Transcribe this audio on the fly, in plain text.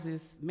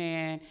This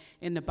man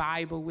in the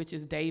Bible, which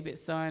is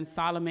David's son.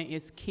 Solomon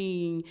is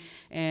king,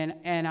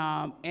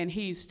 and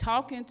he's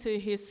talking to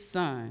his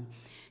son.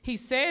 He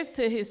says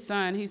to his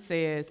son, he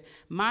says,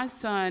 "My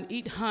son,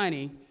 eat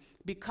honey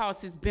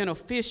because it's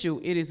beneficial.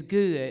 It is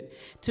good.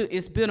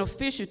 It's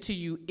beneficial to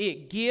you.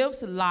 It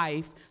gives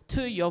life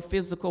to your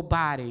physical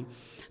body."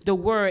 The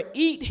word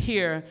eat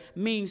here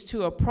means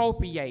to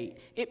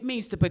appropriate. It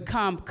means to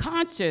become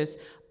conscious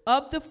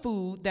of the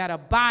food that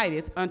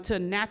abideth unto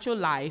natural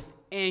life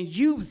and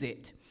use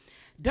it.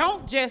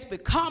 Don't just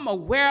become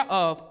aware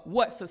of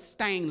what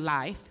sustains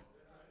life.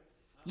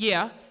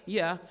 Yeah.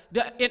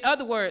 In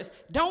other words,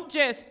 don't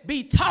just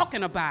be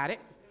talking about it.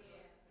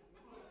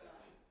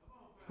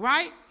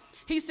 Right?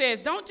 He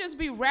says, don't just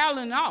be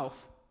rattling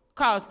off.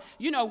 Because,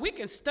 we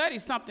can study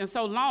something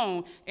so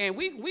long, and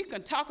we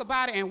can talk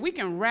about it, and we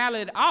can rattle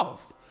it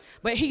off.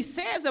 But he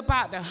says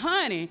about the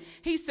honey,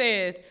 he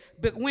says,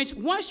 but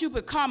once you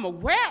become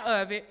aware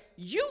of it,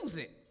 use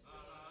it.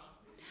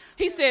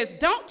 He says,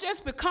 don't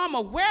just become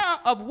aware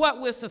of what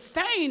will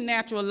sustain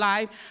natural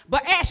life,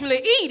 but actually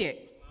eat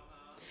it.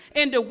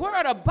 And the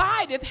word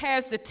abideth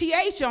has the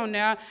TH on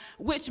there,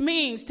 which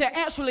means to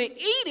actually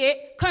eat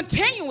it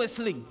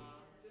continuously.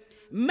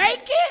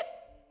 Make it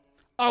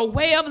a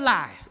way of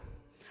life.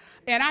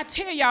 And I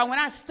tell y'all, when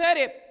I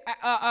studied,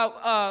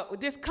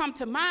 this come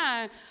to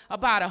mind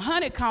about a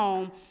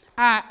honeycomb,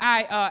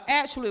 I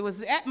actually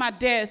was at my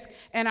desk,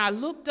 and I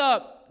looked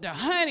up the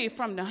honey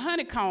from the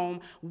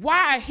honeycomb,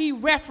 why he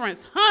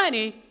referenced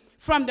honey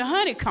from the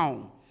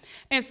honeycomb.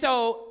 And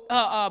so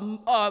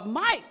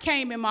Mike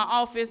came in my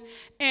office,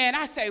 and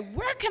I said,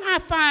 "Where can I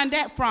find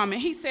that from?"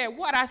 And he said,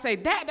 "What?" I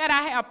said, that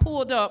I have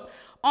pulled up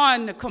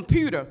on the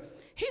computer."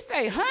 He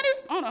said, "Honey,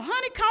 on a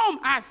honeycomb?"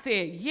 I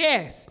said,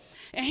 "Yes."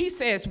 And he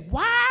says,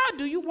 "Why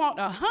do you want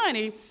a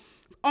honey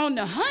on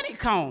the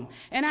honeycomb?"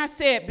 And I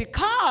said,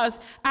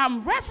 "Because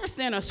I'm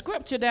referencing a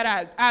scripture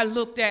that I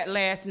looked at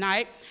last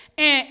night,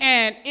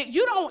 and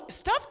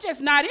stuff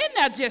just not in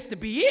there just to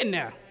be in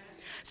there."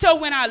 So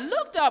when I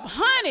looked up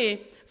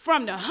honey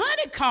from the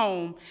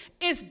honeycomb,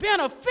 it's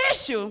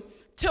beneficial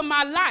to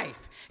my life.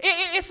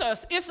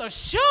 It's a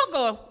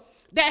sugar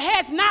that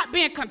has not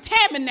been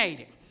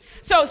contaminated.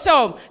 So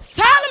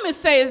Solomon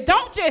says,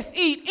 don't just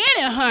eat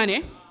any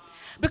honey,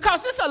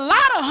 because there's a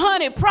lot of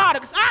honey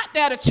products out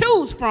there to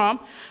choose from,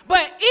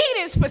 but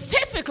eat it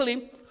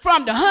specifically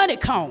from the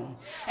honeycomb.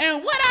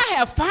 And what I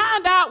have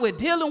found out with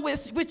dealing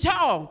with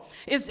y'all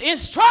is the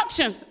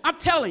instructions. I'm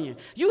telling you,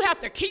 you have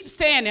to keep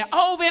saying it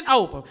over and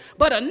over.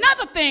 But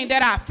another thing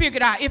that I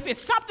figured out, if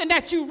it's something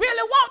that you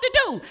really want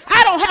to do,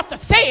 I don't have to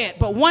say it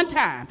but one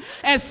time.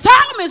 And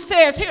Solomon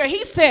says here,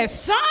 he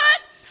says, "Son,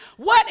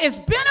 what is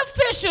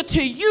beneficial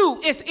to you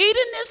is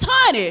eating this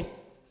honey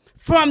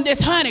from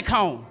this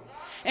honeycomb."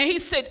 And he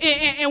said,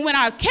 and when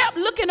I kept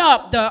looking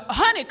up the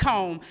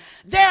honeycomb,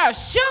 there are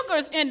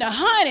sugars in the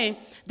honey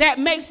that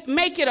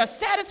make it a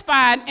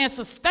satisfying and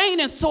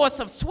sustaining source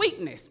of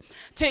sweetness.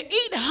 To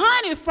eat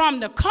honey from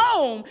the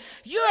comb,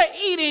 you're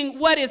eating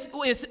what is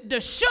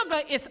the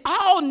sugar is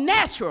all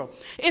natural.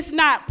 It's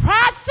not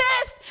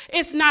processed,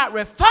 it's not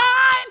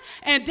refined,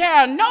 and there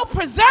are no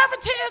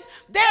preservatives.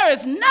 There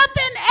is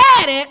nothing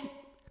added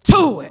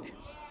to it.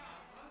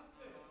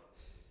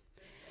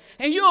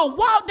 And you'll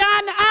walk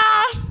down the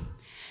aisle,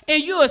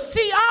 and you'll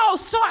see all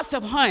sorts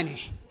of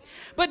honey.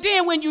 But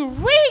then when you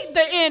read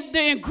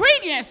the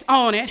ingredients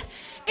on it,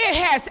 it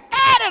has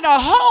added a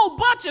whole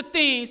bunch of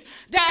things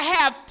that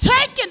have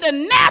taken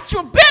the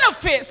natural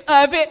benefits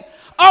of it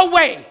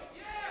away.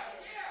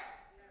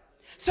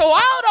 So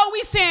although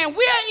we're saying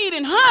we're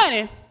eating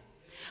honey,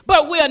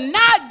 but we're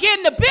not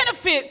getting the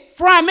benefit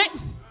from it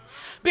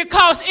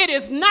because it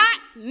is not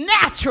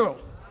natural.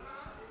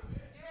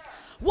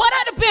 What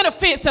are the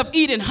benefits of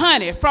eating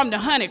honey from the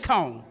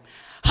honeycomb?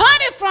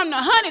 Honey from the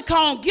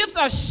honeycomb gives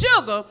us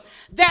sugar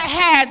that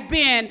has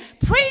been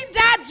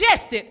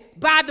pre-digested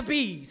by the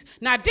bees.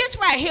 Now, this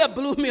right here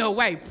blew me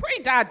away.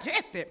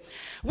 Pre-digested.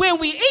 When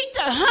we eat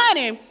the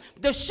honey,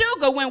 the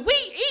sugar, when we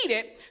eat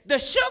it, the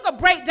sugar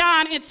breaks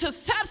down into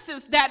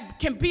substance that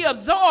can be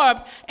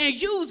absorbed and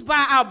used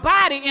by our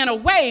body in a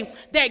way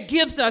that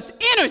gives us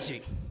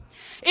energy.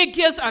 It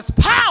gives us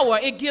power.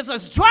 It gives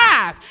us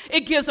drive.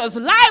 It gives us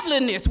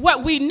liveliness,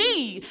 what we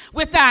need,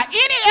 without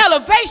any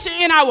elevation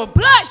in our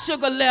blood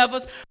sugar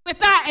levels,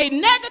 without a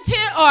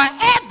negative or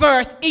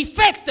adverse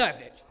effect of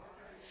it.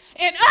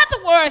 In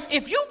other words,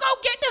 if you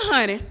go get the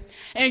honey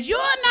and you're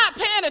not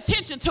paying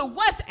attention to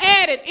what's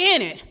added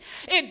in it,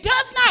 it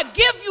does not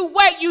give you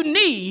what you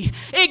need.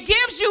 It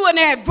gives you an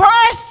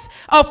adverse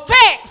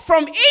effect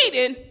from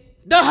eating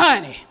the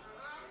honey.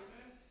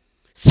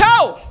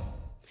 So,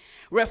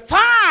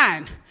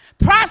 refined,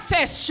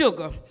 processed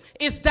sugar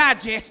is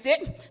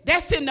digested.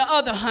 That's in the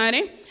other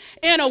honey.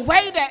 In a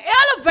way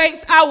that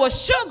elevates our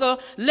sugar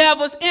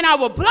levels in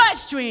our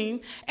bloodstream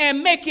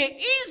and make it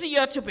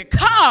easier to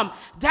become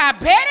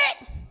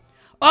diabetic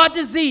or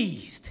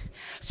diseased.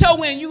 So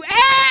when you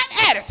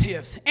add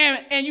additives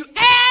and you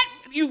add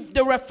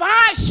the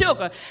refined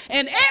sugar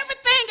and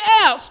everything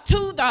else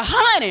to the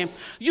honey,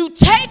 you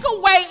take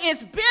away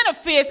its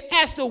benefits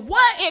as to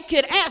what it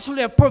could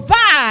actually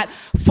provide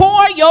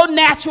for your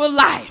natural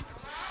life.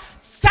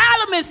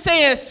 Solomon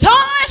says,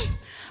 son,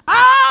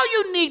 all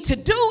you need to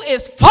do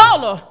is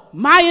follow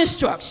my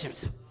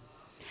instructions.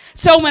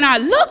 So when I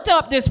looked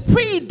up this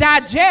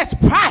pre-digest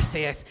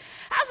process,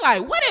 I was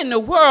like, what in the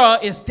world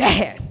is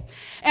that?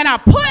 And I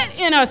put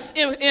in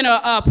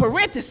a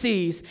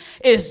parentheses,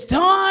 it's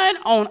done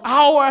on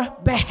our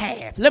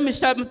behalf. Let me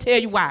tell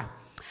you why.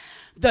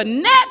 The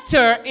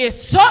nectar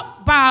is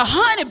sucked by a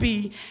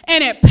honeybee,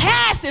 and it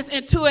passes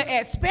into an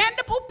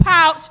expandable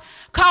pouch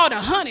called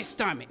a honey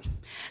stomach.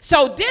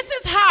 So this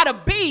is how the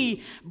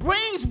bee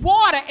brings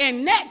water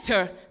and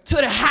nectar to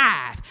the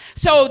hive.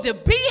 So the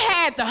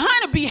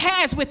honeybee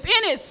has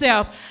within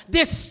itself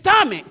this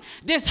stomach,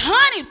 this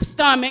honey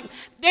stomach,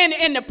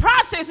 and the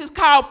process is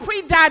called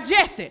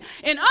pre-digested.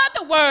 In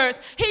other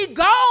words, he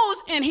goes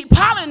and he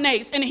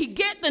pollinates and he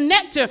gets the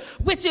nectar,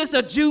 which is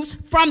a juice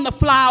from the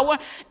flower,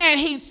 and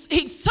he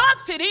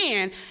sucks it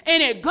in,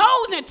 and it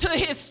goes into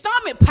his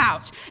stomach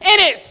pouch,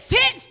 and it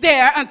sits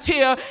there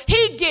until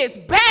he gets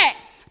back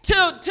to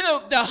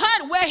the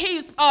honey where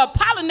he's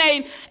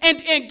pollinating and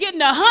getting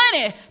the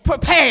honey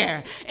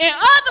prepared. In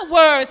other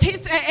words, he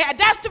said,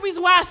 that's the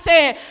reason why I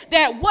said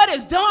that what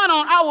is done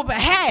on our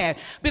behalf,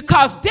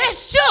 because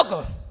this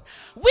sugar,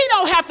 we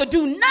don't have to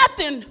do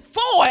nothing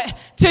for it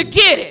to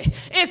get it.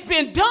 It's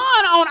been done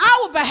on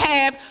our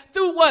behalf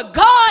through what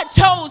God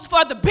chose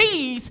for the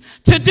bees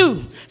to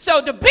do.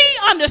 So the bee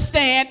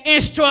understand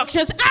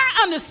instructions.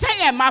 I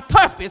understand my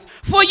purpose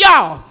for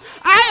y'all.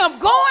 I am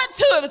going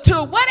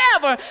to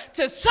whatever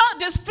to suck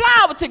this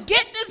flower to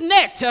get this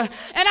nectar, and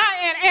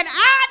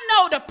I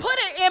know to put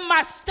it in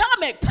my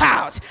stomach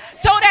pouch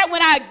so that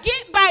when I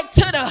get back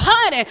to the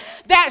honey,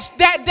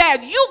 that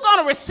you're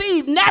gonna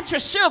receive natural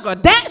sugar.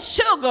 That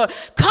sugar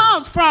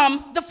comes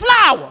from the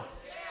flower,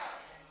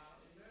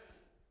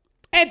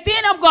 and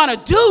then I'm gonna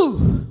do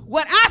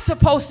what I'm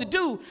supposed to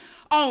do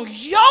on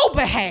your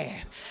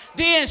behalf.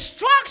 The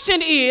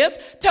instruction is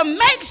to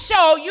make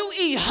sure you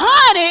eat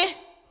honey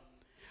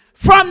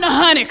from the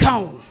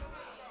honeycomb.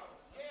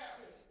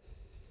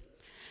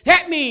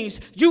 That means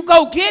you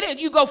go get it.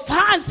 You go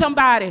find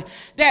somebody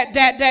that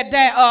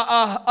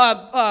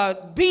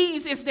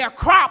bees is their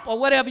crop or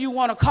whatever you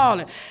want to call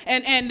it,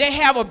 and they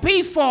have a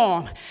bee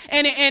farm,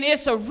 and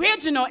it's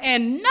original,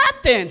 and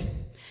nothing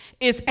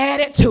is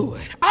added to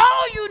it.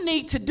 All you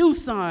need to do,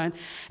 son,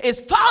 is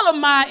follow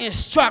my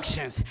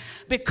instructions.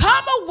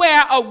 Become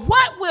aware of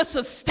what will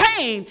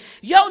sustain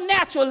your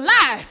natural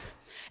life.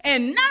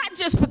 And not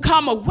just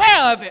become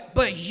aware of it,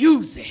 but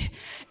use it.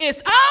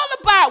 It's all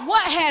about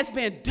what has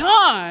been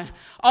done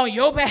on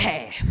your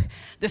behalf.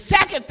 The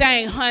second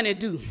thing honey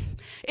do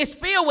is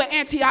filled with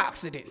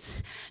antioxidants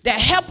that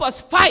help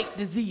us fight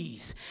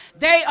disease.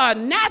 They are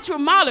natural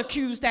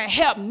molecules that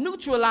help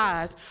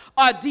neutralize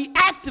or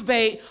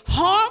deactivate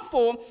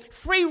harmful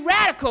free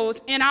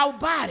radicals in our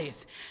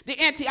bodies. The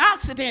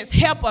antioxidants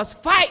help us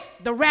fight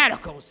the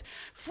radicals.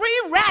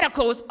 Free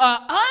radicals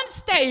are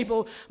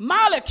unstable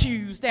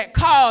molecules that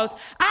cause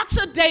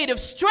oxidative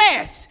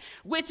stress,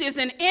 which is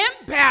an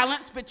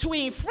imbalance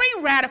between free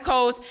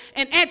radicals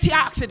and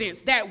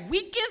antioxidants that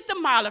weakens the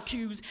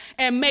molecules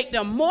and make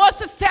them more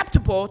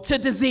susceptible to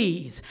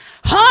disease.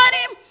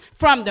 Honey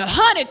from the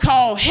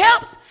honeycomb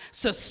helps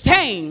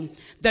sustain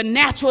the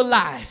natural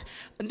life.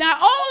 Not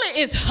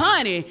only is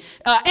honey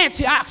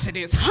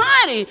antioxidants,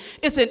 honey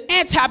is an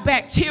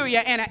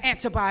antibacterial and an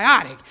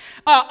antibiotic.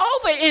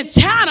 Over in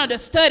China, the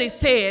study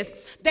says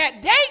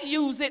that they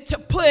use it to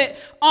put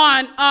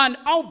on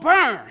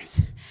burns.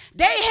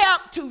 They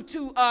help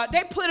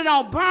they put it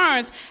on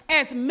burns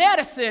as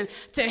medicine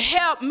to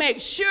help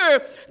make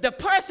sure the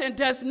person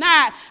does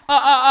not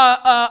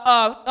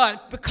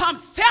become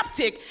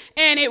septic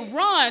and it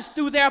runs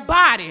through their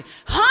body.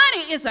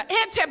 Honey is an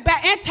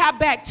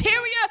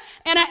antibacterial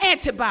and an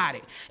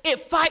antibiotic.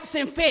 It fights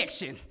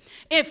infection.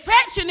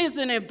 Infection is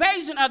an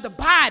invasion of the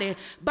body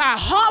by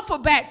harmful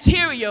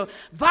bacteria,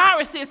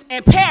 viruses,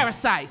 and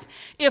parasites.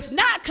 If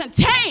not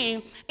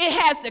contained, it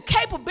has the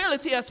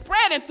capability of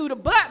spreading through the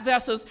blood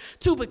vessels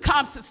to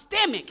become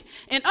systemic.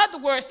 In other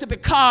words, to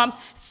become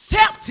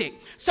septic.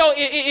 So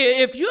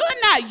if you're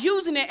not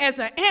using it as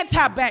an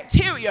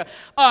antibacterial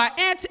or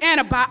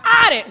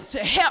antibiotic to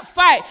help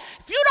fight,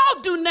 if you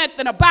don't do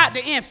nothing about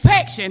the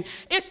infection,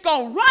 it's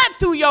going to run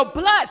through your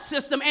blood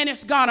system and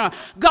it's gonna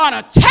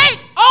take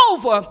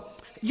over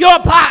your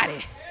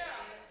body.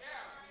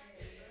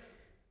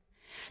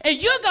 And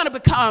you're going to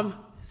become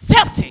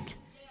septic.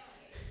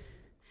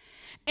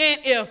 And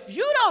if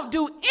you don't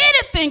do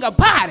anything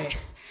about it,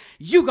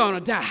 you're going to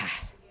die.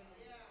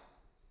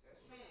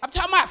 I'm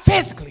talking about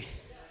physically.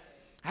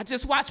 I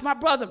just watched my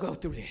brother go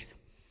through this.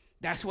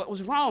 That's what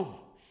was wrong.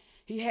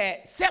 He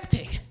had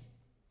septic,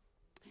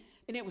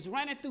 and it was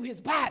running through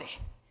his body.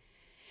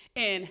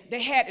 And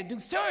they had to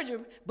do surgery,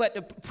 but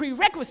the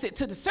prerequisite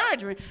to the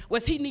surgery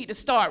was he need to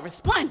start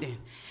responding.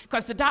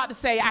 Because the doctor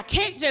say, I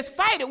can't just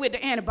fight it with the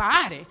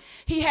antibiotic.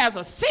 He has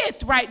a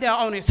cyst right there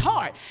on his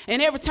heart.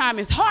 And every time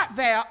his heart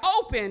valve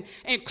open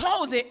and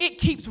close it, it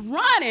keeps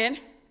running.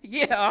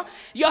 Yeah,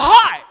 your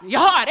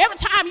heart. Every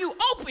time you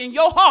open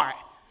your heart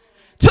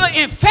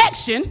to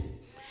infection,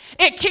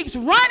 it keeps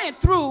running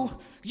through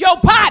your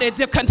body,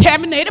 the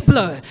contaminated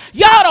blood.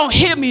 Y'all don't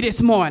hear me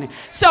this morning.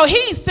 So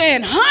he's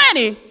saying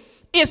honey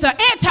is an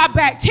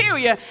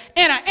antibacterial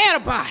and an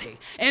antibiotic.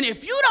 And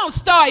if you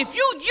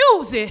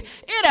use it,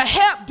 it'll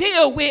help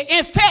deal with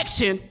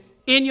infection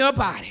in your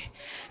body.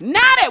 Now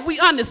that we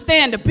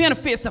understand the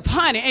benefits of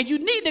honey, and you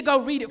need to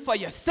go read it for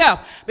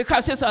yourself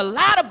because there's a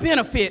lot of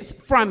benefits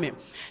from it.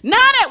 Now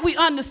that we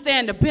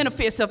understand the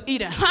benefits of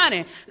eating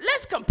honey,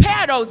 let's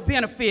compare those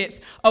benefits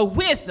of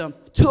wisdom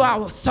to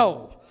our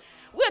soul.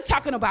 We're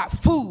talking about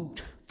food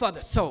for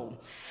the soul.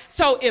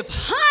 So if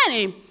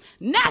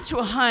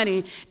natural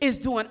honey is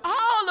doing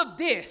all of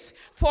this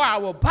for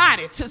our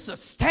body to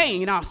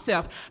sustain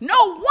ourselves,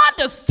 no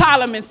wonder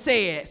Solomon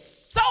said,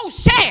 so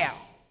shall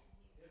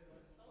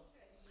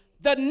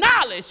the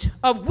knowledge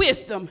of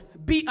wisdom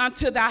be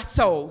unto thy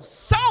soul.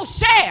 So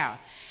shall.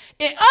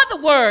 In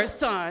other words,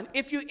 son,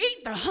 if you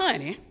eat the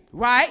honey,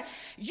 right,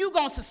 you're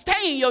going to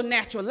sustain your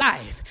natural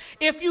life.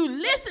 If you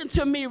listen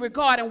to me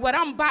regarding what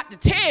I'm about to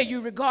tell you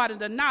regarding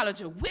the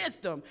knowledge of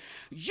wisdom,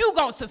 you're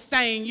going to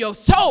sustain your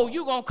soul.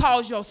 You're going to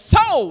cause your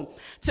soul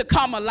to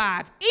come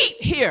alive. Eat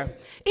here.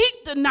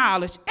 Eat the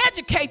knowledge.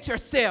 Educate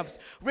yourselves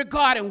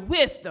regarding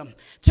wisdom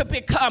to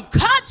become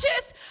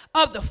conscious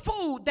of the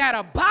food that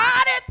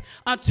abideth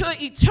unto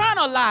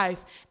eternal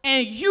life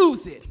and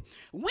use it.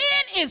 When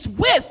is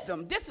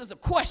wisdom? This is a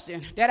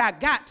question that I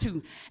got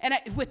to and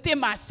within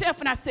myself,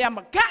 and I say, I'm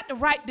got to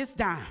write this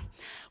down.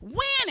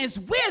 When is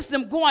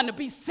wisdom going to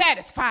be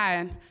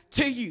satisfying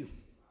to you?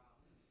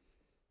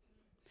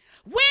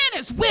 When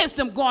is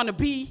wisdom going to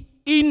be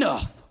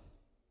enough?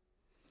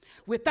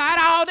 Without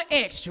all the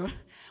extra,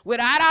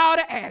 without all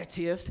the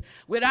additives,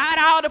 without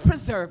all the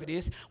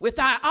preservatives,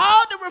 without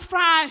all the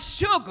refined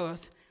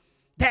sugars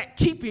that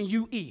keeping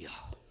you ill.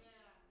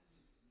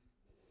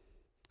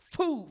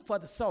 Food for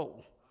the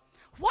soul.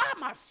 Why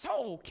my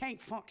soul can't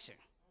function?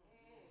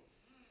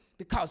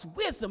 Because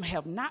wisdom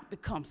have not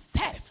become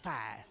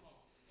satisfied.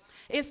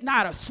 It's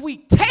not a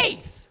sweet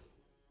taste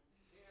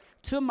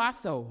to my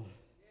soul.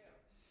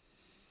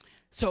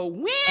 So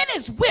when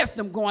is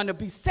wisdom going to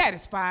be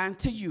satisfying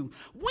to you?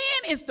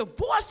 When is the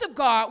voice of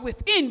God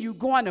within you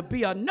going to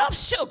be enough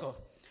sugar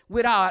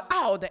without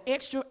all the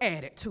extra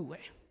added to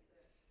it?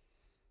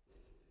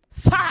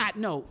 Side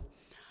note,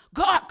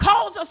 God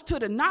calls us to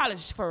the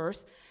knowledge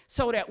first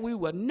so that we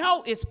will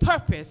know its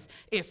purpose,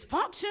 its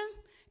function,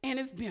 and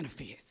its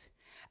benefits.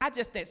 I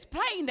just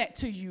explained that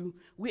to you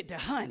with the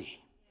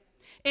honey.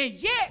 And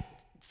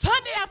yet,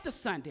 Sunday after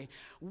Sunday,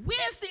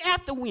 Wednesday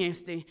after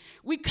Wednesday,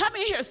 we come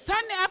in here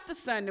Sunday after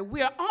Sunday,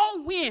 we're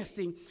on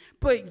Wednesday,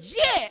 but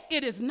yet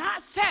it is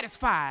not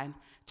satisfying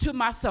to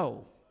my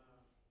soul.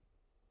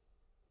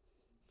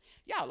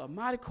 Y'all are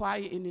mighty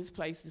quiet in this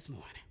place this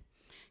morning.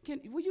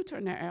 Will you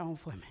turn that air on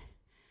for me?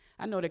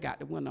 I know they got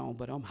the window on,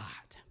 but I'm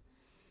hot.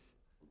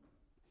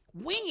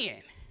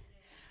 When?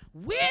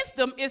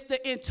 Wisdom is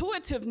the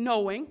intuitive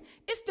knowing.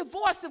 It's the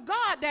voice of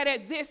God that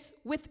exists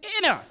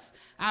within us.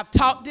 I've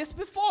taught this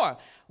before.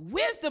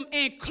 Wisdom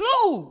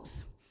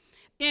includes,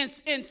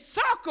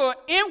 encircled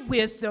in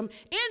wisdom,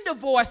 in the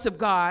voice of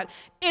God,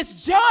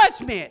 it's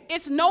judgment.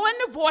 It's knowing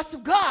the voice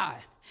of God.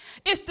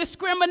 It's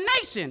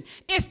discrimination.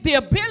 It's the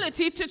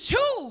ability to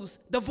choose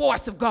the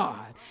voice of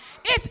God.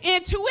 It's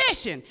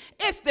intuition.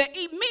 It's the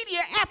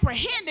immediate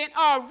apprehending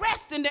or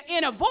arresting the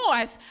inner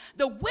voice,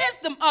 the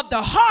wisdom of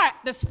the heart,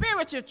 the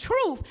spiritual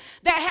truth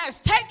that has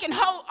taken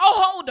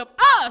hold of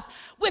us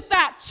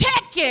without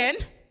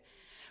checking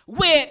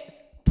with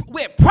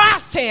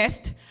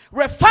processed,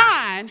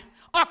 refined,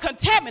 or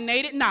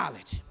contaminated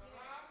knowledge.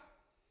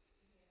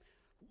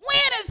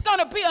 When is going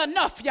to be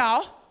enough,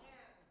 y'all?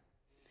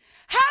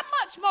 How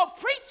much more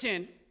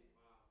preaching?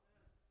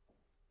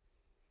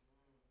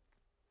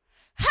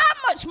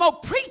 How much more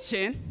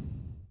preaching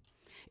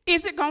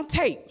is it going to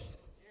take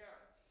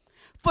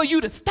for you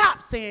to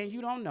stop saying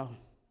you don't know?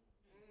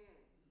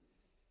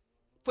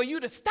 For you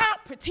to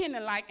stop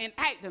pretending like and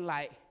acting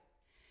like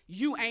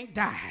you ain't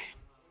died.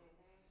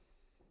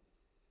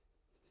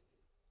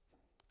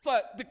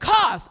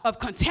 Because of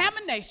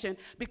contamination,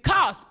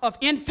 because of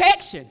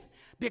infection,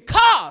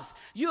 because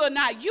you are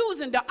not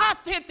using the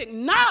authentic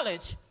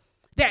knowledge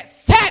that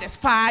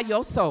satisfies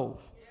your soul.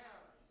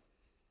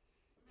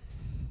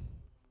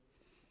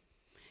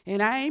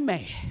 And I ain't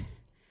mad.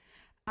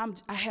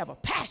 I have a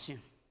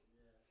passion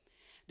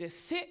to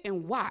sit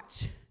and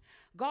watch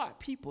God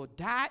people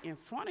die in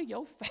front of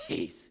your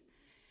face.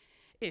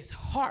 It's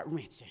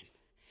heart-wrenching.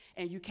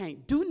 And you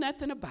can't do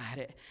nothing about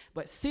it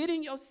but sit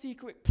in your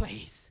secret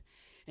place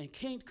and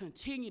can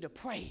continue to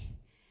pray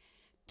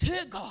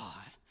to God,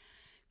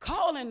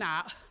 calling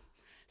out,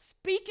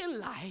 speaking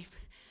life,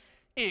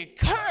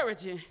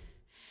 encouraging,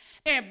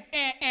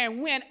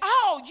 And when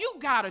all you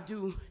got to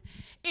do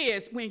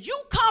is when you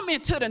come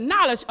into the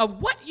knowledge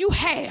of what you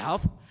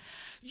have,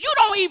 you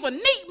don't even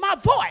need my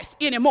voice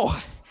anymore.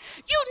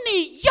 You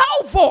need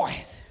your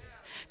voice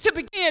to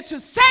begin to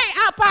say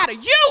out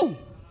of you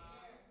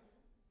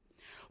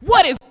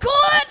what is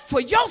good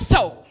for your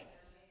soul.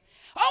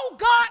 Oh,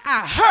 God,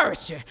 I heard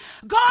you.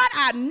 God,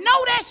 I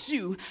know that's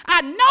you.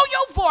 I know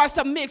your voice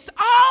amidst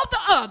all the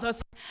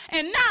others.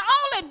 And not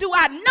only do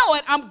I know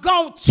it, I'm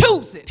going to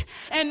choose it.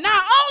 And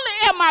not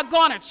only am I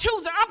going to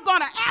choose it, I'm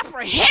going to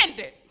apprehend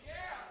it.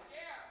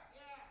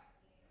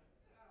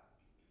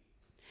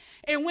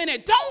 And when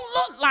it don't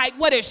look like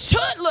what it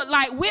should look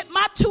like with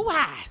my two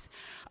eyes,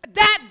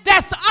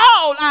 that's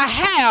all I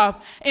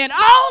have and all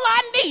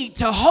I need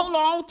to hold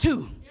on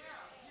to.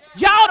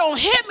 Y'all don't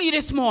hit me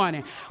this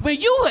morning. When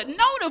you would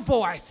know the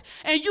voice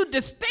and you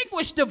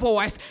distinguish the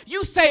voice,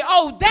 you say,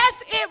 oh,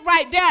 that's it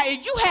right there,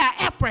 and you have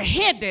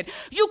apprehended.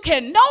 You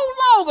can no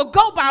longer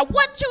go by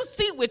what you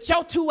see with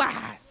your two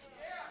eyes.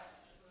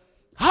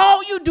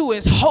 All you do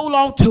is hold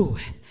on to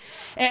it.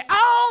 And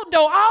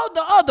although all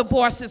the other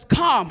voices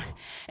come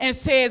and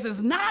says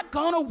it's not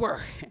going to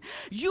work,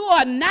 you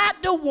are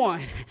not the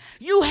one.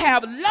 You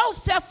have low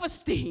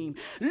self-esteem.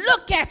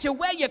 Look at you,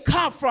 where you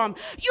come from.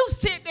 You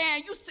sit there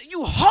and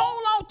you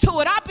hold on to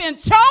it. I've been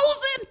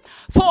chosen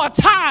for a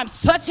time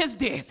such as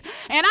this.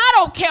 And I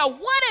don't care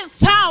what it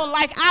sounds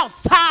like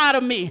outside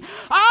of me.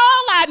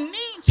 All I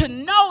need to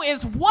know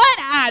is what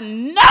I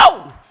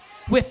know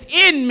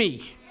within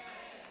me.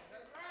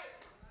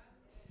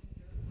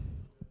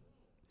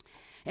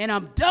 And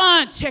I'm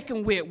done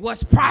checking with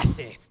what's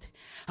processed.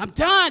 I'm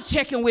done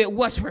checking with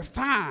what's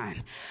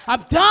refined.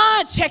 I'm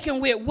done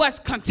checking with what's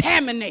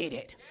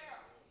contaminated.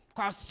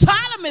 Because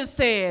Solomon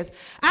says,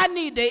 I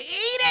need to eat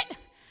it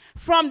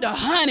from the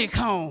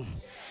honeycomb.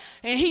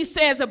 And he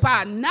says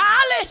about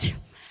knowledge,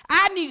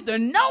 I need to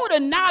know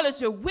the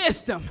knowledge of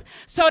wisdom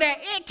so that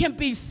it can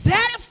be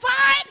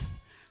satisfied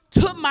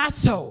to my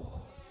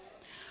soul.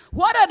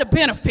 What are the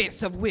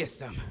benefits of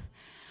wisdom?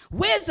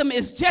 Wisdom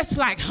is just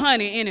like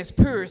honey in its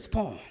purest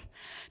form.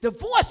 The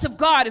voice of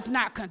God is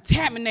not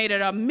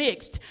contaminated or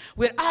mixed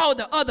with all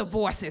the other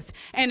voices,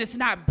 and it's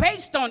not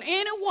based on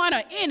anyone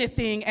or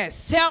anything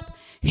except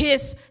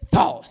his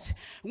thoughts.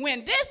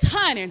 When this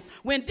honey,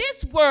 when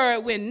this word,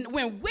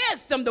 when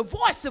wisdom, the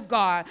voice of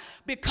God,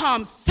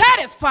 becomes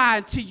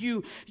satisfying to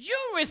you, you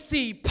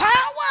receive power.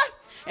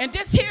 And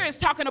this here is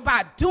talking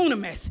about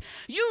dunamis.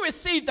 You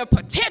receive the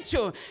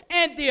potential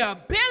and the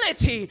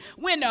ability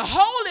when the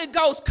Holy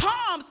Ghost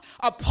comes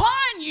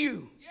upon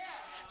you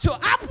to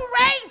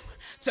operate,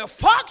 to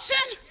function,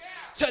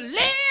 to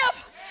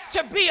live,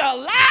 to be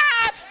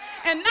alive,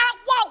 and not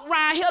walk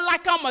around here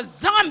like I'm a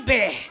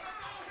zombie.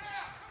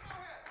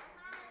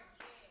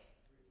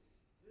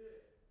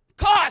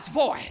 God's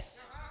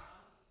voice.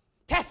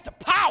 That's the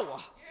power.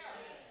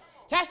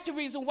 That's the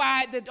reason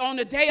why on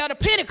the day of the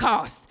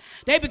Pentecost,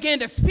 they began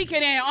to speak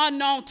it in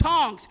unknown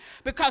tongues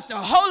because the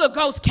Holy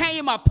Ghost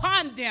came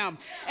upon them.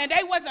 And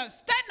they wasn't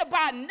studying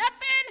about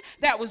nothing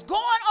that was going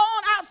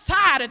on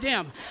outside of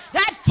them.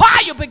 That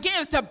fire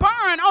begins to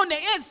burn on the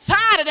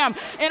inside of them.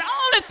 And the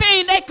only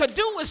thing they could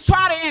do was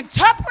try to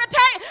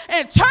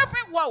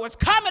interpret what was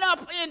coming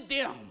up in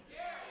them.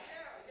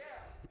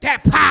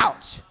 That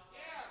pouch.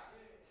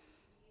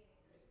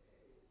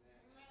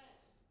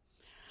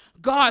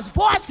 God's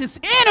voice is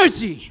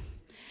energy.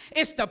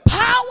 It's the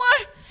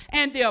power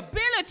and the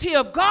ability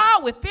of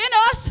God within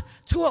us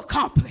to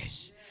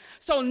accomplish.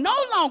 So no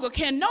longer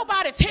can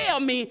nobody tell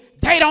me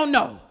they don't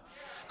know.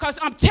 Because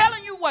I'm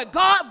telling you what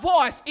God's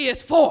voice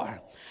is for.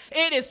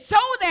 It is so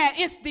that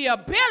it's the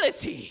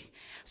ability,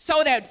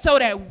 so that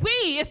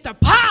it's the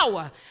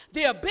power,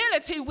 the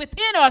ability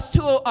within us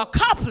to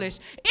accomplish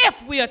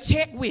if we'll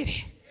check with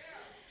it.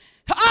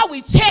 Are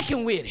we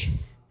checking with it?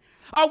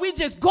 Are we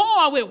just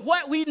going with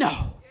what we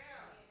know?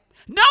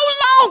 No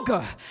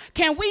longer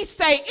can we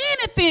say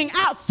anything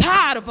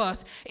outside of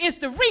us is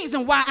the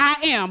reason why I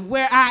am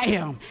where I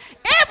am.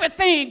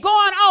 Everything going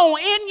on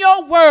in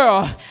your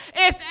world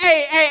is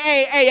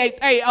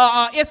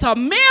it's a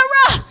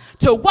mirror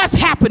to what's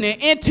happening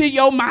into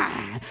your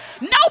mind.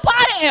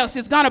 Nobody else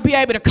is going to be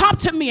able to come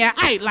to me and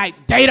act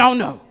like they don't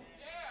know.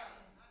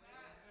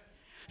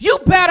 You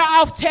better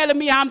off telling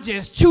me I'm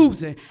just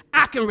choosing.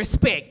 I can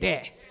respect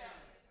that.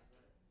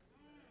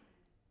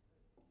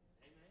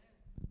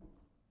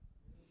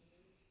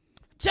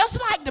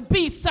 Just like the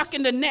bee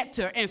sucking the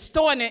nectar and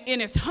storing it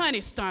in its honey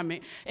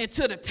stomach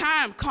until the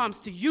time comes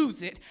to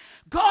use it,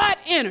 God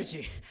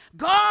energy,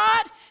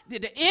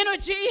 the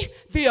energy,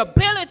 the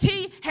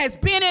ability has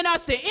been in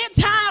us the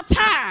entire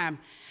time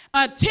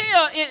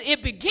until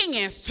it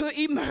begins to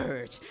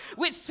emerge,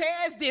 which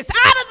says this,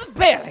 out of the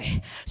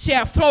belly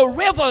shall flow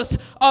rivers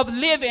of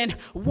living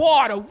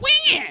water.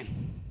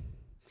 When?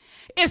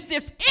 It's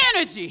this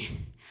energy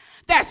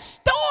that's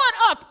stored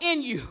up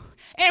in you,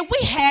 and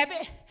we have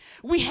it.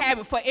 We have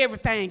it for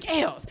everything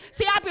else.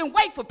 See, I've been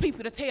waiting for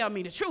people to tell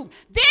me the truth.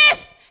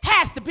 This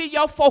has to be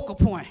your focal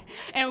point.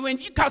 And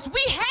because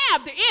we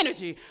have the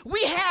energy,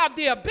 we have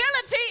the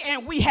ability,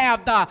 and we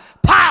have the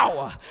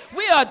power.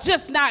 We are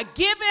just not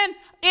giving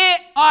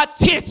it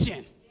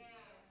attention.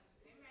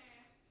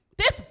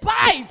 This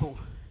Bible,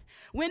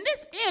 when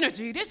this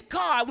energy, this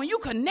God, when you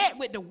connect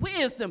with the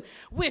wisdom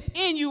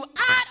within you,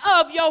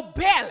 out of your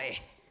belly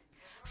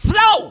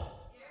flow.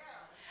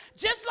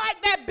 Just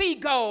like that bee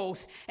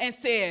goes and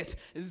says,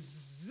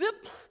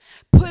 zip,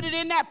 put it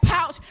in that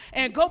pouch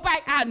and go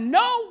back. I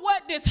know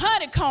what this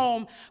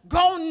honeycomb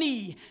gonna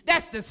need.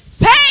 That's the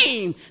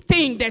same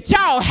thing that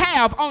y'all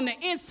have on the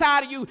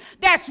inside of you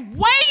that's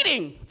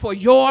waiting for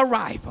your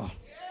arrival.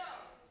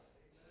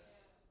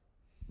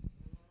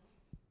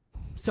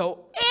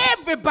 So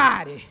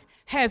everybody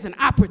has an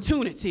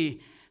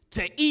opportunity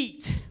to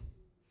eat.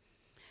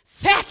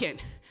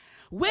 Second,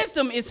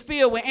 wisdom is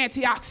filled with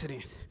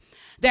antioxidants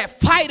that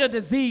fight a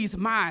disease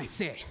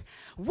mindset.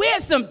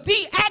 Wisdom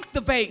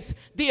deactivates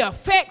the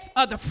effects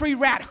of the free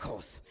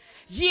radicals.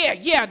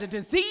 The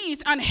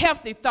disease,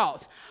 unhealthy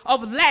thoughts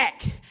of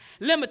lack,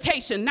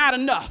 limitation, not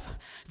enough,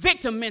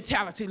 victim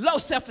mentality, low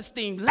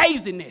self-esteem,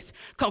 laziness,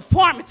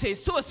 conformity,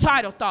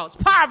 suicidal thoughts,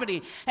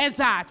 poverty,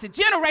 anxiety,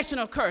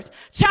 generational curse,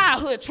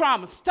 childhood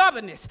trauma,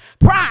 stubbornness,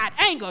 pride,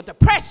 anger,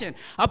 depression,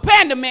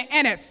 abandonment,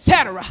 and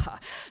etc.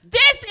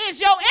 This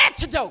is your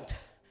antidote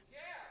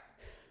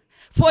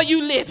for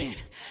you living.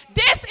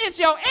 This is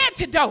your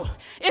antidote.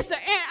 It's an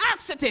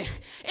antioxidant.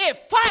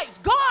 It fights.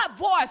 God's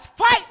voice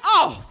fight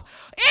off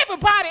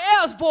everybody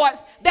else's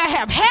voice that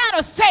have had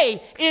a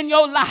say in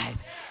your life.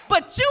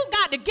 But you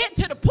got to get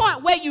to the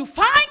point where you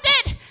find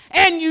it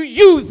and you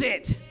use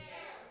it.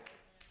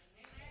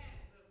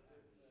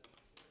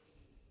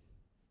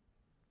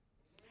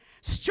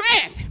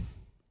 Strength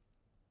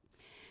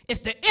is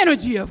the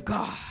energy of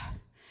God.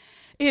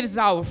 It is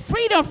our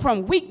freedom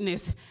from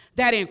weakness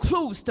that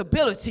includes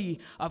stability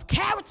of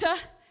character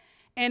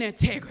and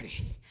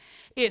integrity.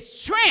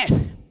 Its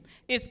strength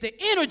is the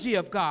energy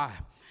of God.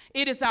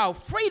 It is our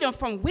freedom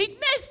from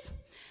weakness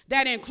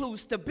that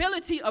includes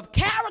stability of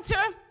character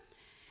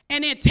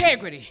and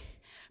integrity,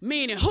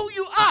 meaning who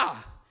you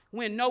are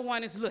when no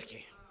one is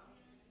looking.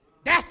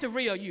 That's the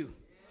real you.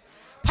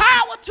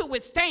 Power to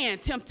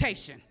withstand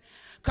temptation,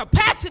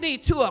 capacity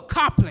to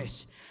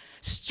accomplish.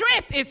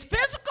 Strength is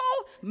physical,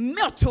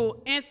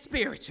 mental, and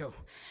spiritual.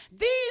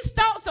 These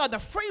thoughts are the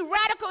free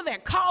radical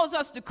that cause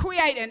us to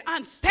create an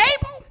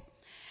unstable,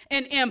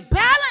 an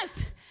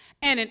imbalanced,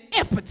 and an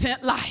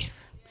impotent life.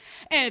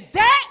 And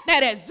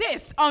that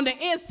exists on the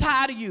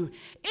inside of you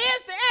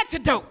is the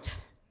antidote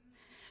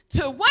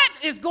to what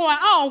is going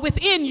on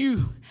within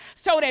you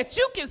so that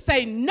you can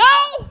say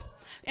no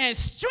and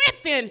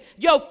strengthen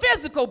your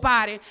physical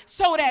body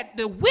so that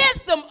the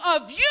wisdom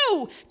of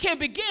you can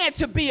begin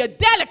to be a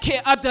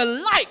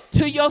delight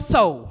to your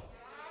soul.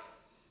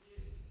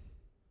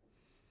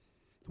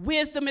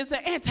 Wisdom is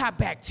an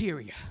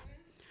antibacterial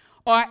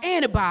or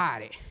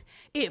antibiotic.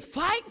 It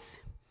fights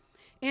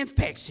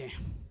infection.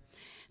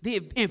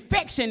 The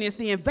infection is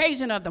the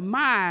invasion of the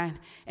mind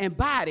and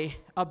body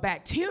of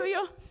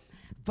bacteria,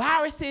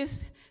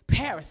 viruses,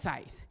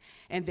 parasites,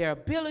 and their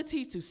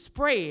ability to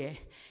spread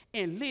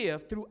and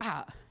live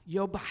throughout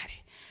your body.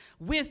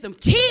 Wisdom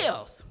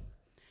kills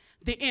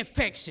the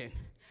infection.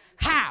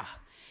 How?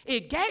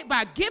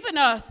 By giving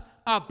us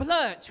a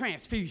blood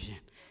transfusion.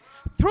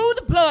 Through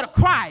the blood of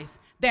Christ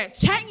that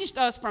changed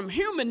us from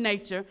human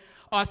nature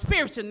or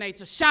spiritual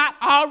nature. Shot,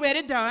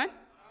 already done.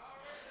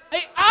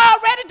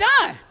 Already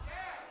done.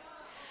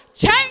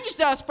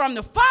 Changed us from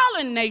the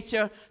fallen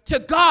nature to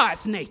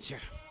God's nature.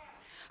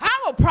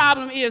 Our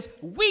problem is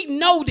we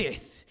know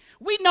this.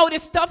 We know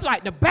this stuff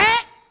like the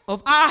back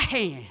of our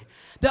hand.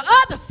 The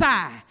other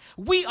side,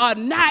 we are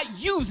not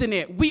using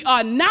it. We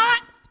are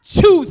not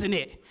choosing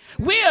it.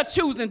 We are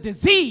choosing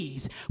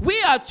disease.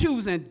 We are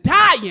choosing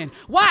dying.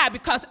 Why?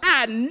 Because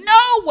I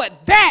know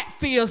what that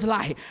feels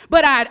like.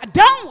 But I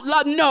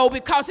don't know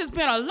because it's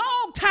been a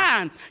long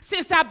time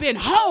since I've been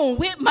home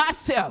with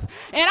myself.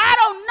 And I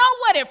don't know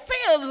what it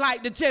feels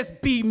like to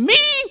just be me,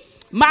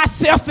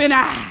 myself, and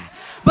I.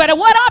 But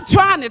what I'm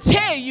trying to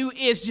tell you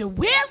is your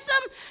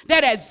wisdom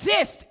that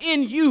exists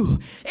in you.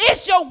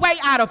 It's your way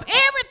out of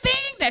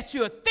everything that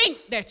you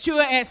think that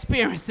you're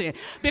experiencing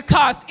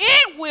because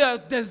it will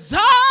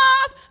dissolve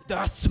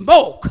the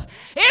smoke.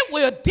 It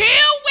will deal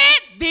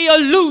with the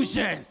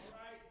illusions.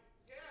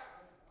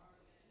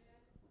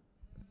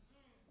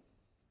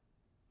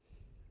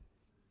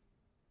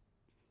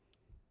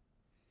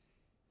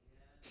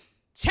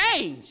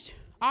 Change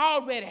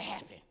already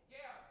happened.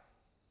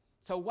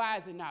 So why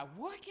is it not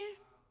working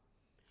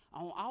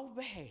on our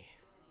behalf?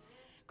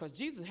 Because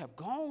Jesus have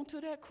gone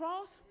to that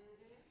cross,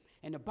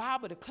 and the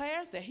Bible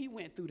declares that he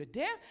went through the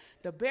death,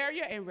 the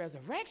burial, and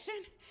resurrection.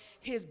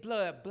 His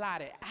blood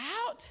blotted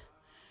out.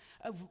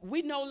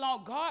 We no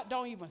longer, God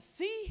don't even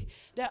see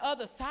that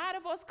other side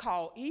of us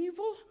called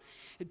evil.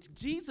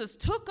 Jesus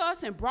took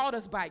us and brought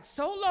us back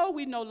solo.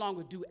 We no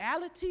longer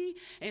duality.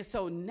 And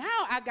so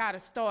now I got to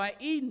start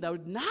eating the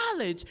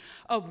knowledge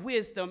of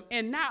wisdom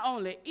and not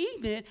only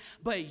eating it,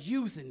 but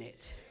using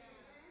it.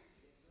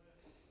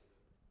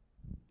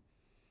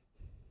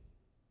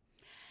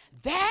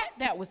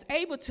 That was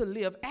able to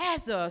live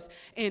as us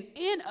and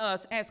in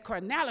us as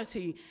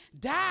carnality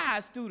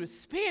dies through the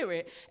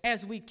Spirit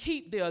as we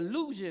keep the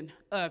illusion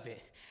of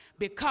it,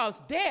 because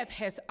death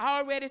has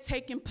already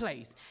taken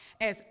place.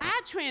 As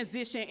I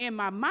transition in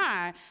my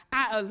mind,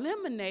 I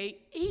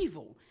eliminate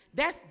evil.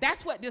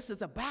 That's what this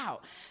is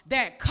about.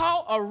 That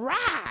caught a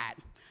ride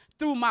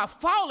through my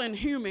fallen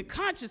human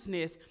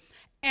consciousness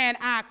and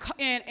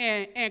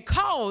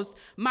caused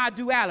my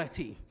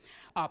duality.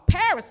 A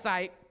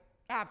parasite,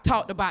 I've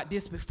talked about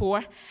this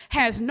before,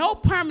 has no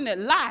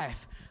permanent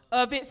life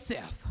of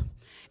itself.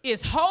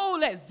 Its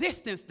whole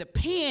existence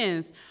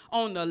depends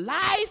on the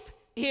life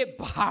it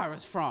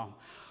borrows from.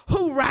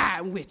 Who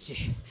riding with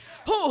you?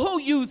 Who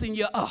using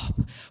you up?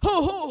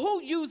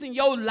 Who using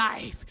your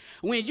life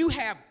when you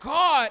have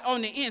God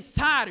on the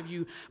inside of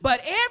you?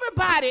 But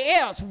everybody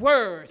else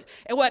words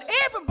and what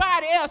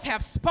everybody else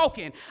have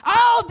spoken,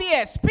 all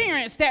the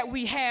experience that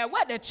we had,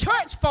 what the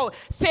church folk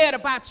said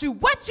about you,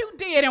 what you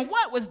did and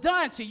what was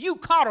done to you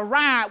caught a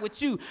ride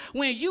with you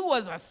when you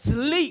was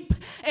asleep.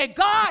 And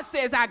God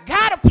says, I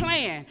got a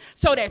plan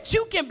so that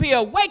you can be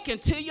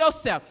awakened to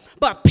yourself.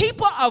 But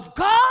people of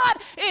God,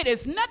 it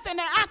is nothing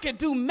that I can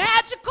do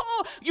magical.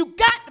 You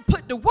got to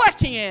put the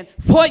work in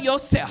for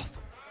yourself.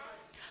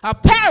 A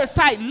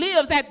parasite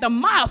lives at the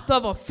mouth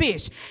of a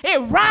fish.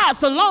 It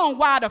rides along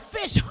while the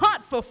fish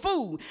hunt for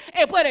food.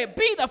 But it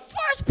be the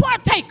first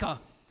partaker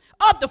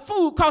of the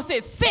food because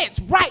it sits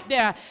right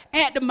there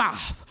at the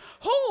mouth.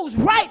 Who's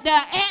right there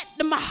at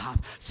the mouth,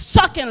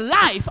 sucking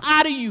life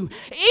out of you,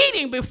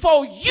 eating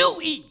before you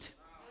eat?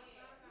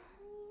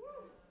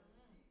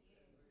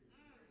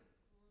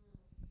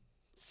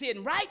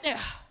 Sitting right there.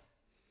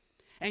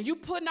 And you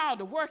putting all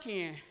the work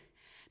in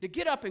to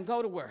get up and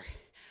go to work.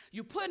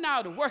 You putting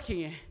all the work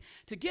in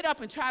to get up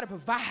and try to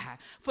provide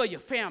for your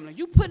family.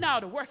 You putting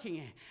all the work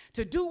in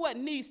to do what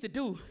needs to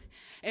do.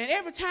 And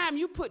every time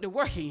you put the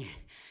work in,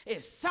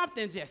 it's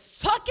something just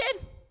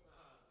sucking.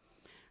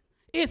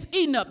 It's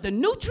eating up the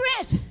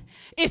nutrients.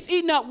 It's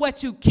eating up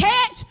what you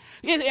catch.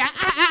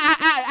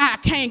 I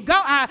can't go.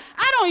 I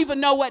don't even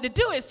know what to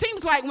do. It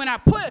seems like when I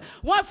put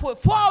 1 foot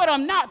forward,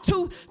 I'm not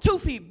two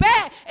feet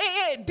back.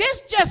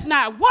 This just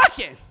not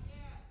working.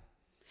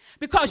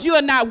 Because you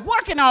are not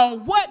working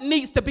on what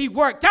needs to be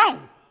worked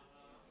on.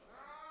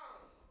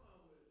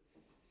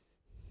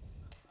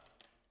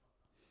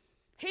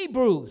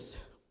 Hebrews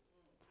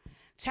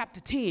chapter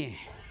 10,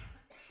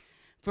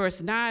 verse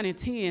 9 and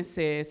 10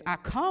 says, I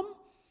come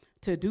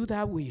to do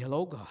thy will,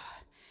 O God.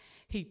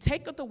 He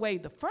taketh away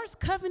the first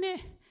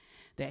covenant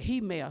that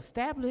he may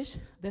establish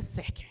the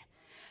second.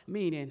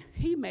 Meaning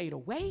he made a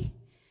way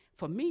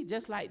for me,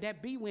 just like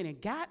that bee when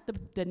it got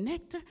the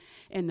nectar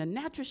and the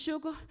natural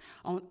sugar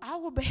on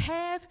our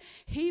behalf.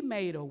 He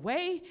made a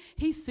way.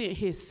 He sent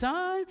his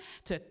son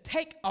to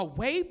take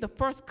away the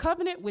first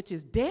covenant, which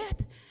is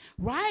death,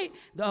 right?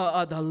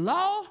 The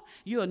law,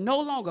 you are no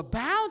longer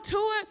bound to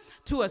it,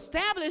 to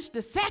establish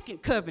the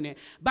second covenant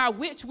by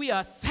which we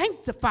are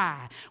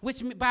sanctified,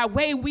 which by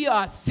way we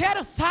are set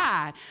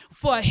aside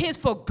for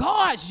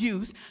God's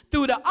use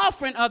through the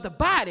offering of the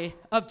body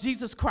of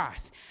Jesus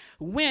Christ.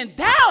 When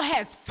thou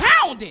hast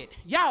found it,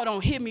 y'all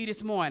don't hear me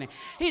this morning.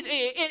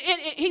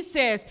 He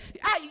says,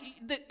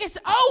 it's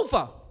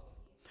over.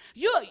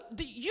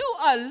 You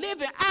are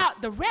living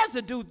out the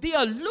residue, the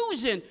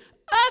illusion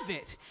of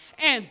it.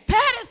 And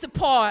that is the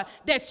part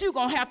that you're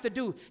going to have to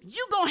do.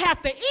 You're going to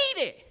have to eat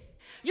it.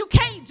 You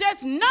can't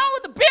just know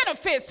the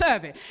benefits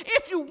of it.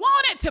 If you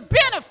want it to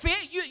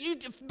benefit, you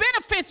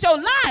benefit your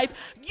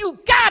life, you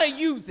got to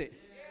use it.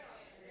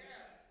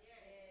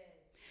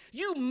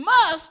 You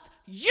must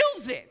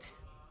use it.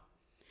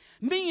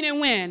 Meaning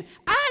when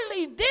I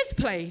leave this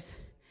place,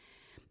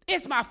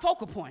 it's my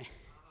focal point.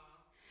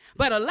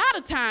 But a lot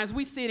of times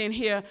we sit in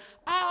here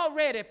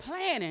already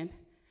planning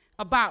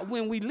about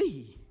when we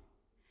leave.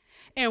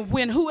 And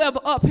when whoever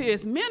up here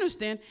is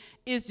ministering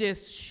is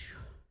just,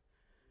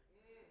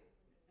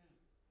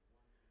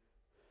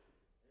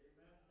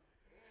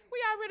 we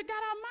already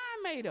got our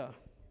mind made up.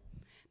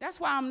 That's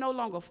why I'm no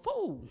longer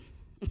fooled.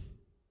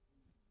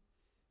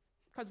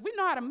 Because we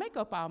know how to make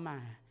up our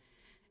mind.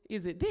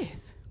 Is it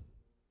this?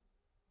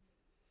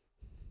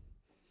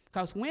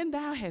 Because when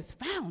thou hast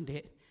found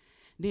it,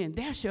 then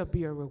there shall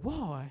be a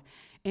reward,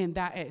 and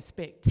thy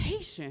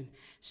expectation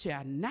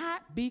shall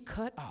not be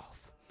cut off.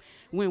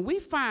 When we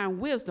find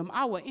wisdom,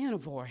 our inner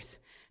voice,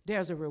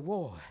 there's a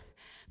reward.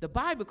 The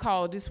Bible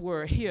called this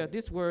word here,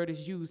 this word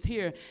is used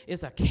here,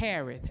 is a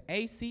charith,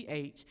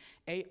 A-C-H-A-R-I-T-H,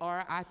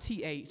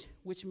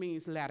 which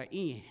means letter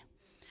N.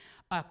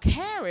 A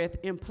charith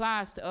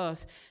implies to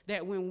us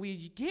that when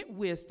we get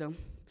wisdom,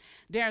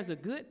 there's a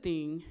good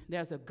thing,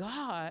 there's a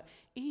God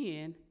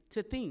in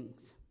to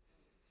things.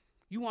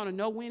 You want to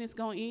know when it's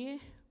going to end?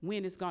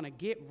 When it's going to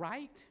get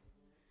right?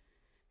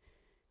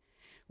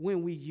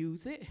 When we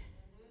use it.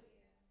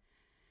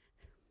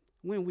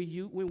 When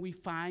we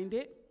find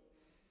it.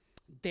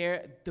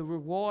 The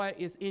reward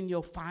is in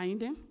your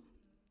finding.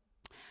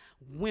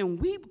 When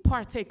we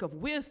partake of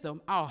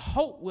wisdom, our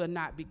hope will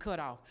not be cut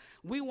off.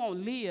 We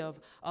won't live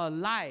a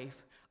life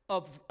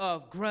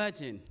of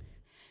grudging,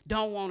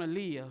 don't want to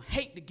live,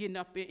 hate to getting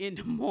up in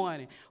the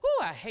morning.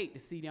 Oh, I hate to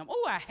see them.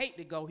 Oh, I hate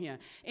to go here.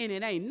 And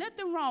it ain't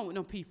nothing wrong with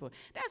them people.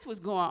 That's what's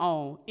going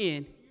on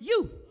in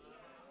you.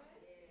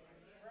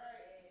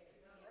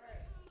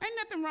 Ain't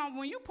nothing wrong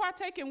when you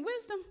partake in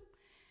wisdom.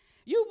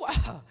 You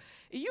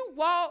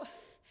walk,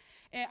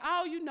 and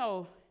all you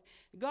know,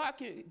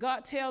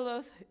 God tell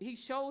us, he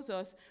shows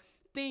us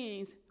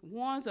things,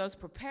 warns us,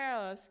 prepare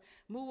us,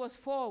 move us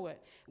forward.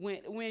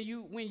 When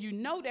you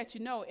know that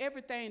you know,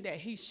 everything that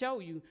he show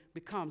you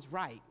becomes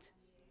right.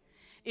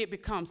 It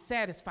becomes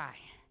satisfying.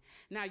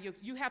 Now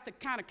you have to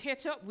kind of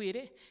catch up with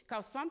it,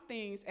 because some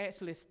things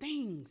actually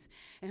stings.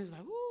 And it's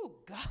like, oh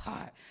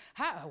God,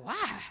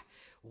 why?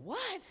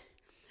 What?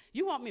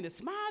 You want me to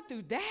smile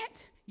through that?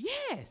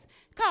 Yes,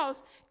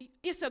 because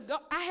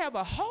I have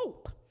a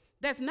hope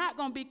that's not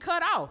going to be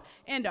cut off.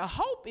 And the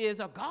hope is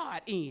a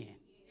God in.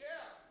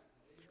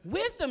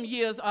 Wisdom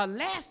years are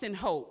lasting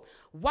hope.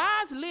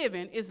 Wise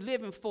living is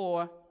living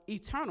for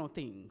eternal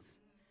things,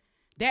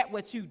 that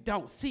what you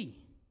don't see.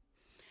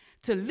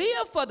 To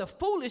live for the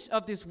foolish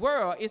of this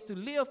world is to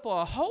live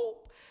for a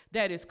hope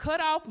that is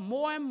cut off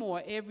more and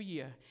more every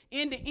year.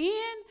 In the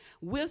end,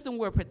 wisdom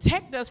will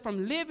protect us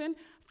from living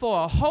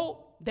for a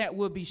hope that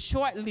will be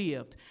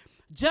short-lived.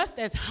 Just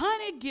as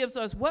honey gives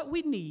us what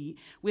we need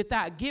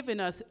without giving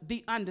us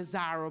the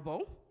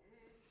undesirable,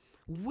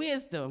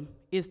 wisdom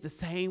is the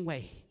same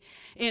way.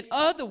 In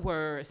other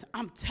words,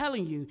 I'm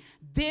telling you,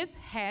 this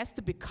has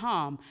to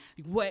become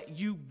what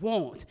you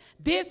want.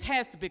 This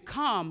has to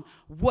become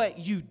what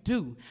you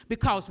do.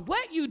 Because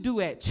what you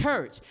do at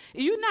church,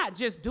 you're not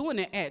just doing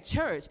it at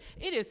church.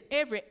 It is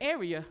every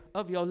area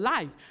of your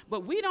life.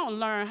 But we don't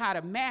learn how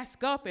to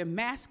mask up and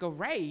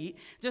masquerade,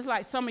 just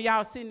like some of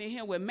y'all sitting in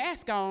here with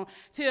mask on,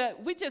 till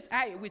we just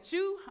act with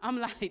you, I'm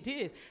like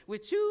this.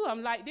 With you,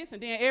 I'm like this.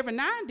 And then every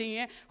now and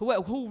then,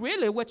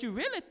 what you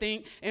really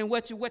think and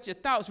what your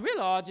thoughts really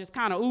are just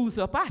kind of ooze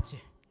up at you.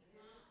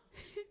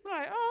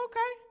 Like, oh,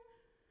 okay.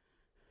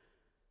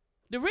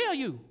 The real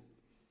you.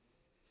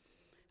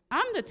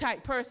 I'm the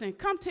type person,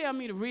 come tell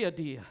me the real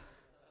deal.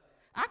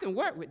 I can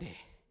work with that.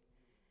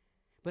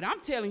 But I'm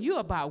telling you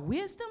about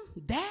wisdom,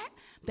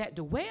 that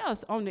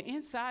dwells on the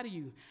inside of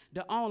you.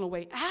 The only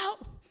way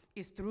out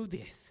is through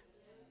this.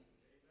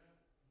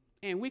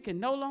 And we can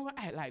no longer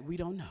act like we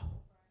don't know.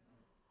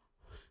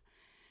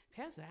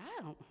 Pastor,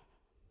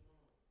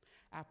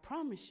 I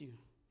promise you,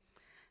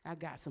 I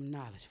got some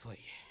knowledge for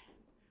you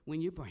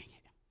when you bring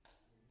it.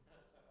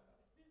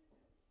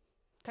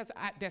 Because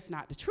that's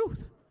not the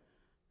truth.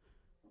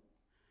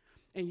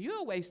 And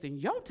you're wasting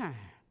your time,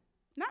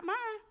 not mine.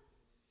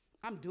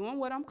 I'm doing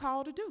what I'm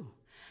called to do.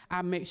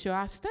 I make sure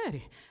I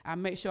study. I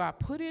make sure I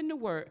put in the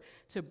work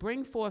to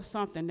bring forth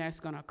something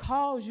that's going to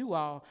cause you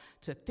all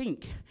to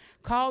think,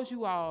 cause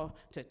you all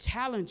to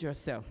challenge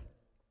yourself,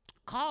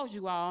 cause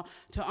you all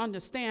to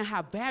understand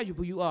how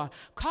valuable you are,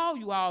 call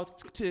you all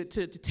to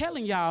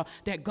telling y'all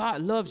that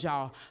God loves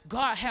y'all.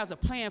 God has a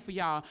plan for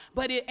y'all,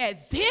 but it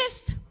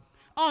exists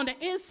on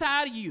the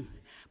inside of you.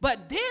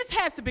 But this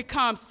has to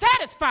become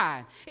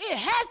satisfying. It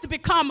has to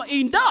become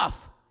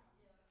enough.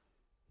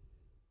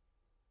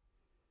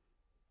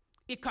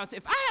 Because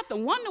if I have to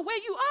wonder where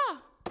you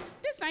are,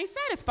 this ain't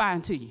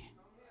satisfying to you.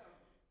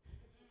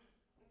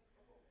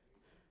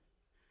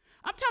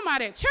 I'm talking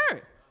about at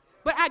church.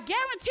 But I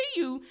guarantee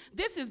you,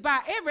 this is by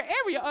every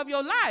area of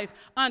your life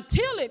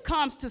until it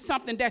comes to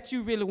something that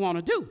you really want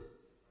to do.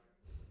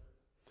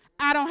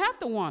 I don't have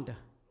to wonder.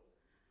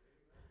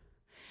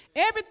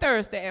 Every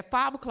Thursday at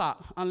 5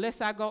 o'clock, unless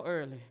I go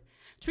early,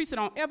 Teresa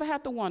don't ever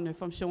have to wonder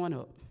if I'm showing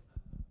up.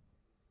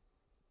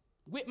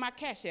 With my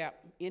cash app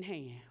in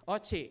hand or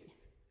check,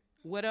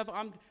 whatever.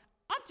 I'm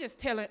just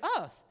telling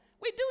us,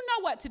 we do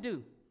know what to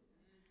do.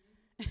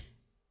 We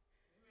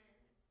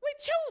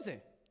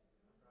choosing.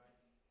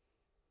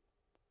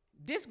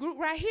 This group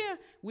right here,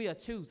 we are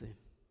choosing.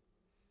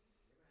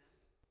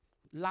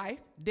 Life,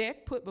 death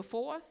put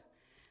before us.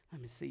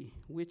 Let me see,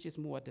 which is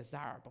more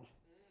desirable?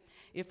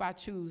 If I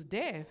choose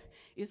death,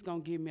 it's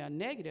going to give me a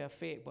negative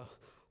effect. But,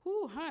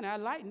 honey, I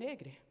like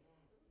negative.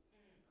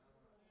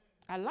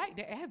 I like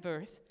the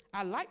adverse.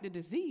 I like the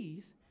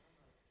disease.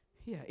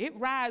 Yeah, it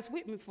rides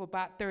with me for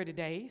about 30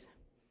 days.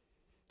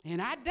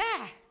 And I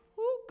die.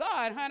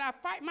 God, honey, I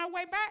fight my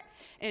way back.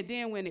 And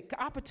then when the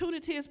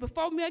opportunity is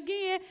before me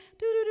again,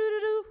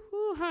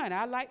 honey,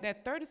 I like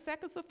that 30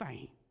 seconds of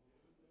fame.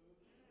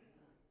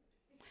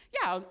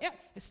 Y'all,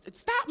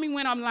 stop me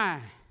when I'm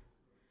lying.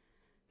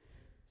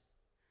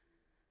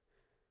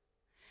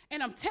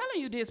 And I'm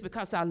telling you this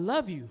because I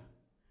love you.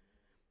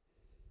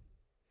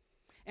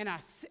 And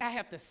I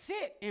have to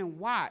sit and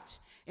watch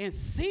and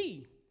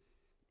see,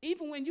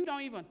 even when you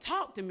don't even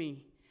talk to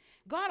me.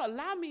 God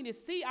allow me to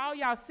see all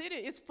y'all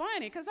sitting. It's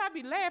funny because I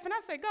be laughing.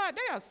 I say, God,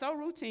 they are so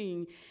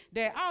routine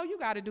that all you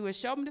got to do is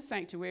show them the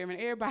sanctuary and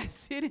everybody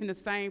sit in the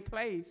same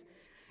place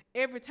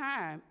every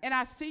time. And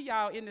I see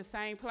y'all in the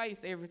same place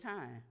every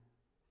time.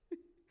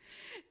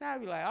 And I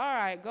be like, all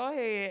right, go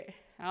ahead.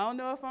 I don't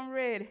know if I'm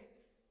ready.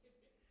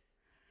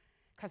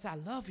 Because I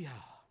love y'all.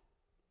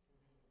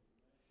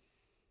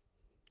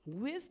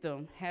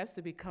 Wisdom has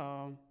to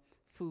become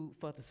food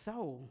for the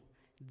soul.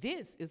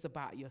 This is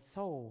about your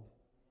soul.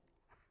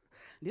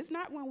 This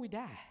not when we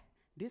die.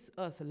 This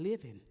us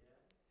living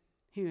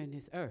here in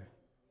this earth.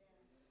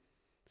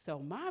 So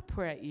my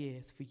prayer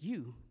is for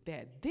you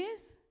that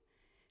this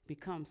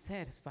becomes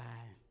satisfying.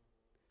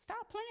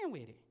 Stop playing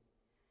with it.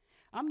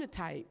 I'm the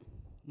type,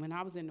 when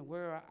I was in the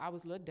world, I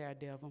was a little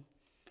daredevil.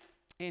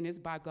 And it's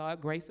by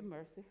God's grace and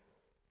mercy,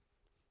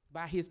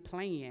 by his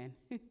plan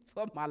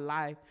for my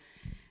life,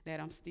 that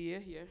I'm still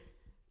here.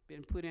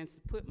 Been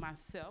put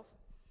myself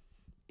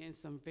in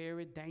some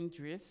very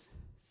dangerous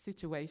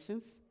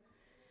situations.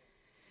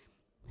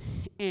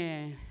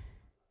 And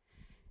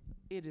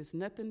it is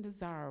nothing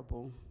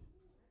desirable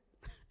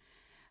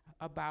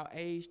about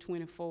age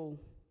 24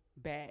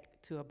 back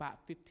to about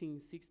 15,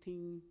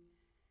 16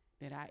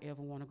 that I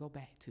ever want to go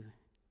back to.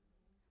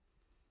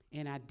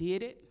 And I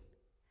did it.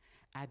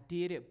 I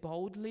did it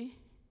boldly,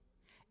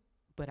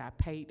 but I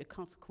paid the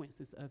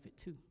consequences of it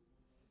too.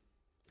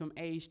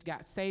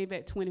 Got saved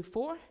at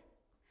 24.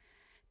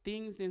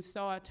 Things didn't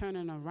start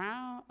turning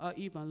around or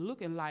even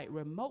looking like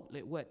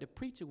remotely what the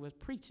preacher was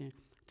preaching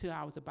till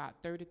I was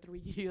about 33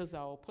 years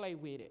old. Play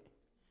with it.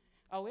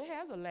 Oh, it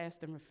has a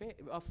lasting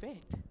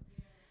effect.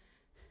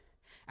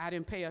 I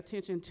didn't pay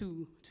attention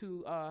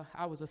to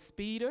I was a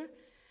speeder,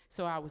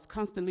 so I was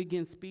constantly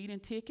getting speeding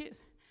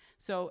tickets.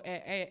 So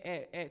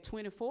at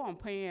 24, I'm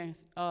paying,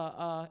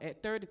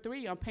 at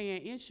 33, I'm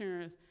paying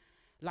insurance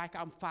like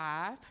I'm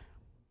 5,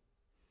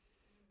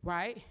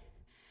 right?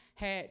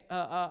 Had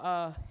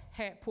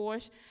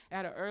Porsche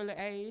at an early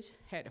age,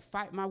 had to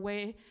fight my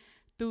way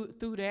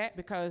through that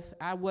because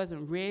I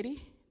wasn't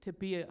ready to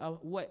be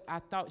what I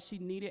thought she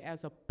needed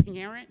as a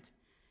parent.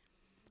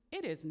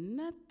 It is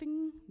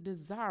nothing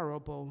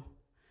desirable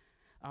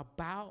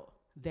about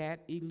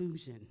that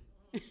illusion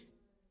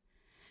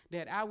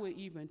that I would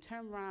even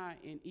turn around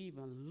and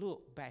even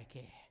look back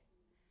at,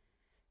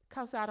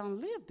 because I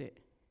done lived it,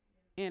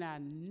 and I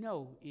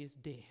know it's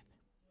death.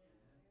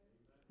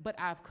 But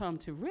I've come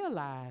to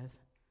realize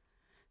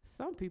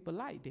some people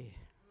like death.